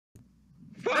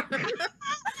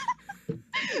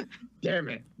Damn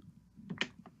it.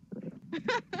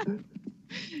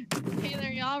 Hey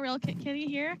there, y'all. RealKitKitty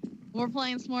here. We're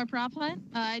playing some more prop hunt.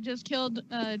 I just killed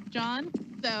John,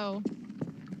 so...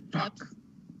 Fuck.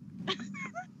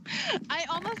 I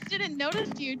almost didn't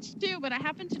notice you, too, but I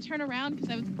happened to turn around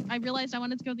because I realized I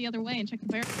wanted to go the other way and check the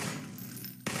barrel.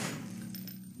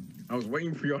 I was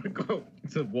waiting for y'all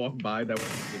to walk by that way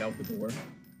to get out the door.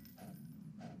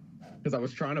 Because I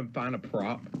was trying to find a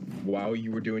prop while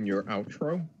you were doing your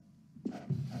outro.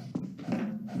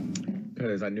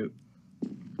 Because I knew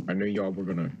y'all were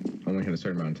gonna only have a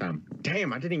certain amount of time.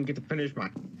 Damn, I didn't even get to finish my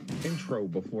intro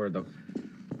before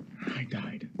I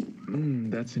died.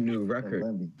 That's a new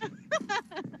record.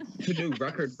 It's a new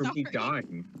record for me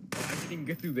dying. I didn't even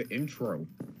get through the intro.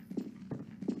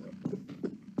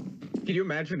 Can you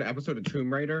imagine the episode of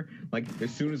Tomb Raider? Like,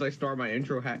 as soon as I start my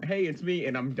intro, hey, it's me,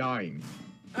 and I'm dying.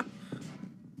 I'm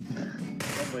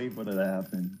waiting for that to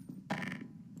happen.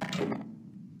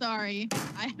 Sorry.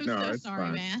 I am so sorry,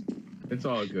 fine. man. It's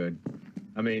all good.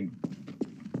 I mean,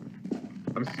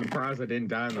 I'm surprised I didn't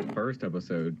die in the first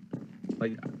episode.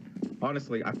 Like,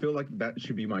 honestly, I feel like that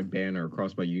should be my banner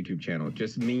across my YouTube channel.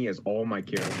 Just me as all my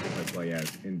characters I play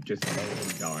as, and just all of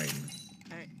them dying.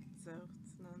 Alright, so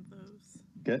it's none of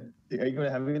those. Are you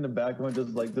gonna have me in the background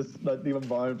just not even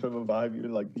bothering to revive you?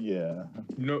 Like, yeah.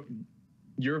 No,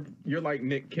 you're like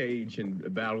Nick Cage in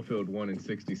Battlefield 1 in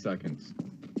 60 seconds.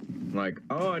 Like,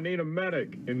 oh, I need a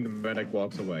medic, and the medic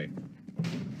walks away.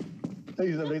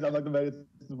 He's amazing. I'm like the medic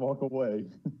just walk away.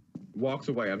 Walks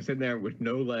away. I'm sitting there with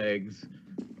no legs,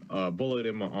 a bullet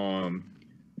in my arm,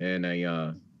 and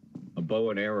a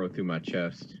bow and arrow through my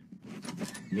chest.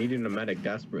 Needing a medic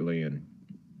desperately, and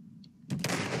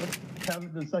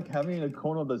It's like having a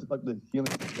corner of this, like the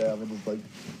healing stab, and it's like.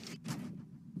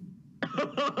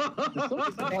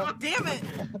 Damn it!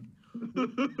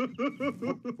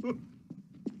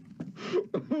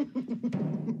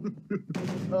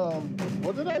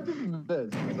 What did I just miss?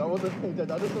 Because I wasn't paying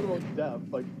attention. I just thought about death,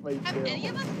 like right Have there. any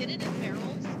of us hit it in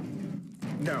barrels?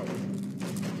 no.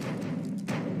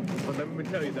 But let me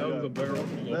tell you, that was a barrel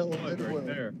full of blood right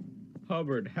there.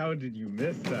 Hubbard, how did you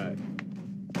miss that?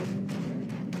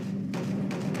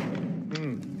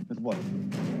 It's what?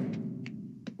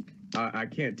 I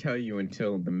can't tell you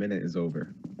until the minute is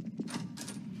over.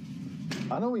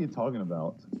 I know what you're talking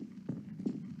about.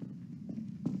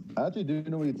 I actually do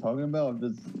know what you're talking about.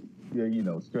 This, yeah, you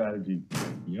know, strategy.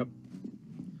 Yep.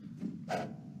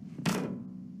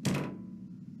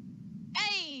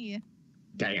 Hey!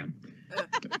 Damn.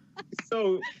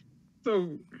 So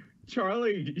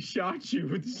Charlie shot you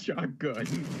with a shotgun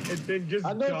and then just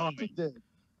I know died. she did.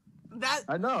 That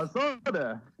I know. I saw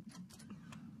that.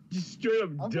 Just straight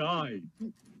up died.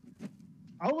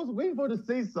 I was waiting for her to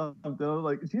say something. I was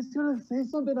like, she's gonna say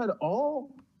something at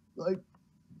all? Like,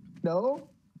 no.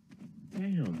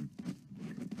 Damn.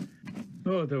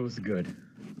 Oh, that was good.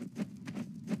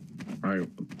 All right,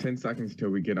 10 seconds till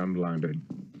we get unblinded.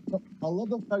 I love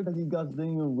the fact that you guys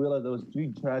didn't even realize there was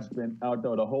 3 trash been out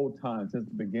there the whole time since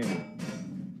the beginning.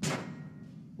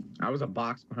 I was a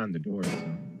box behind the door, so.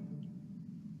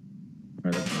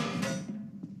 All right,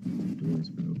 the door's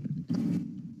been opened.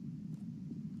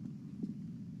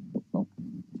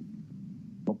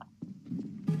 Nope.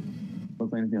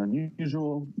 Wasn't anything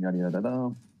unusual. Yada yada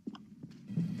yada.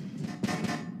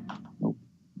 Nope.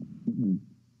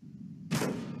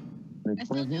 I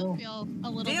still do feel a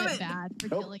little Damn bit it. bad for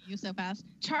killing you so fast.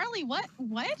 Charlie, what?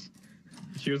 What?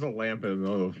 She was a lamp in the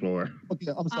middle of the floor.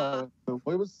 Okay, I'm sorry.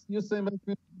 What was you saying about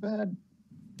being bad?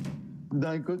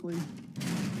 Dying quickly.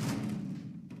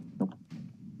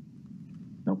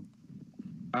 Nope.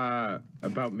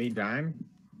 About me dying?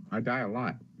 I die a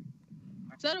lot.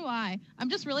 So do I. I'm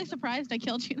just really surprised I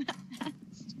killed you that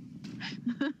fast.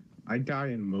 I die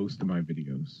in most of my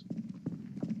videos.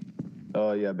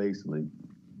 Oh yeah, basically.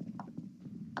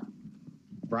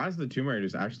 Rise of the Tomb Raider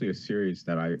is actually a series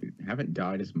that I haven't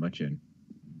died as much in.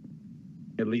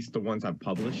 At least the ones I've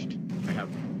published. I have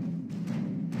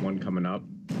one coming up,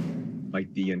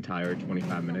 like the entire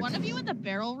 25 minutes. One of you in the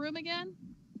barrel room again?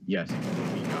 Yes,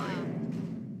 me dying.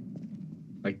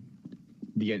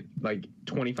 Like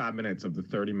 25 minutes of the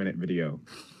 30-minute video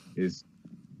is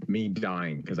me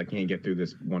dying because I can't get through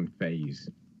this one phase.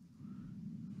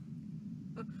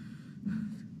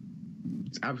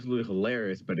 It's absolutely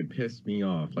hilarious, but it pissed me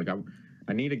off. Like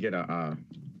I need to get a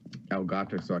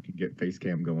Elgato so I can get face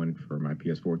cam going for my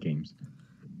PS4 games.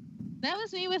 That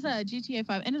was me with GTA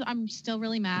 5, and I'm still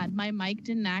really mad. My mic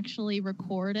didn't actually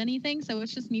record anything, so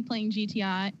it's just me playing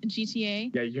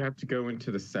GTA. Yeah, you have to go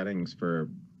into the settings for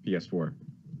PS4.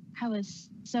 I was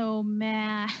so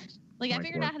mad. Like I Like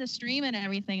figured what? out how to stream and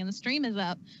everything, and the stream is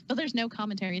up, but there's no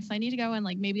commentary. So I need to go and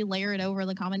like maybe layer it over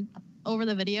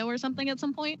the video or something at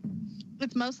some point.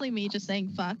 It's mostly me just saying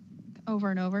fuck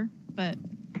over and over, but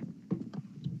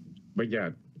yeah,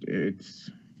 it's.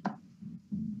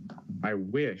 I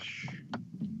wish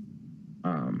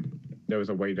there was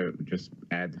a way to just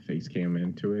add the face cam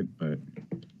into it, but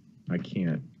I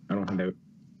can't. I don't have that.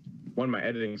 One, my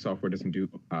editing software doesn't do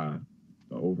the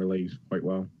overlays quite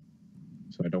well,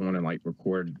 so I don't want to like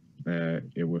record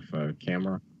it with a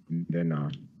camera and then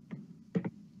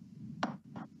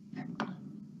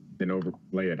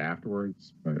overlay it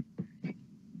afterwards. But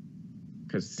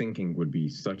because syncing would be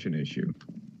such an issue,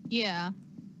 yeah.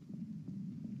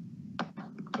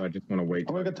 so I just want to wait.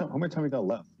 How much time we got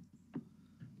left?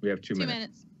 We have 2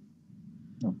 minutes.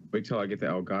 2 minutes. Wait till I get the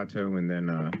Elgato and then.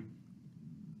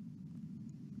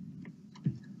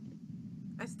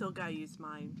 I still gotta use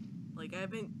mine. Like I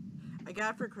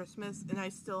got it for Christmas and I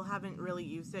still haven't really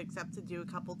used it except to do a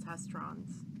couple test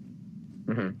runs.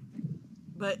 Mhm.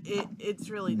 But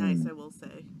it's really nice, I will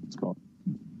say. It's cool.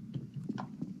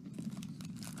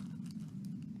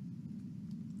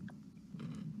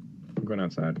 I'm going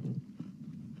outside.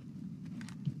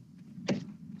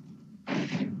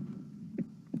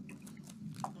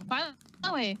 By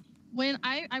the way, when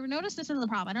I noticed this is a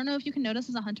problem. I don't know if you can notice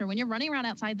as a hunter, when you're running around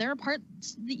outside, there are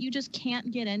parts that you just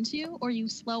can't get into or you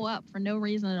slow up for no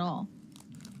reason at all.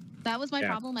 That was my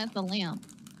problem at the lamp.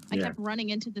 I kept running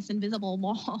into this invisible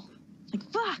wall. Like,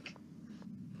 fuck!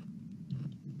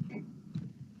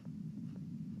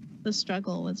 The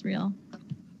struggle was real.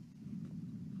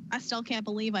 I still can't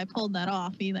believe I pulled that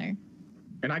off either.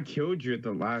 And I killed you at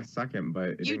the last second,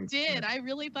 but it You didn't did. I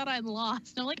really thought I'd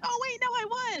lost. I'm like, oh wait, no, I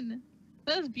won.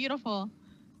 That was beautiful.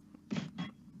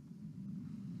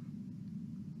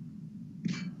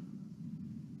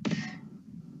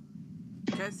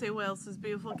 Can I say what else is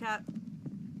beautiful, Kat?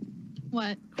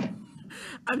 What?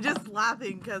 I'm just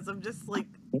laughing because I'm just like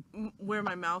where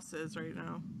my mouse is right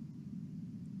now.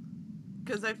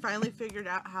 Because I finally figured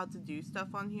out how to do stuff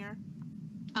on here.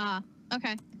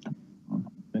 Okay.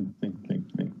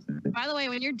 By the way,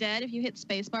 when you're dead, if you hit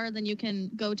spacebar, then you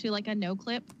can go to like a no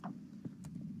clip.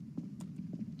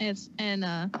 You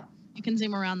can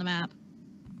zoom around the map.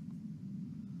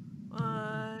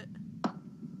 What?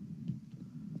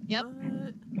 Yep.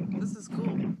 What? This is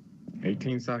cool.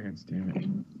 18 seconds, damn it.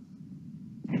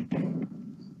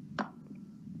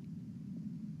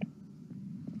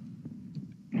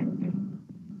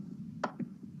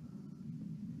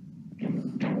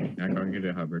 I'm going to get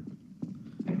it, Hubbard.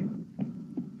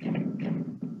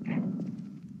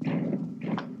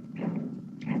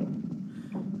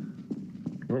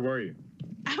 Where were you?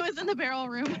 I was in the barrel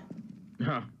room.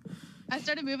 Huh. I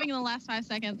started moving in the last 5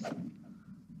 seconds.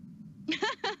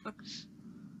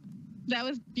 That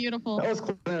was beautiful. That was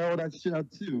clearing all that shit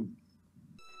out too.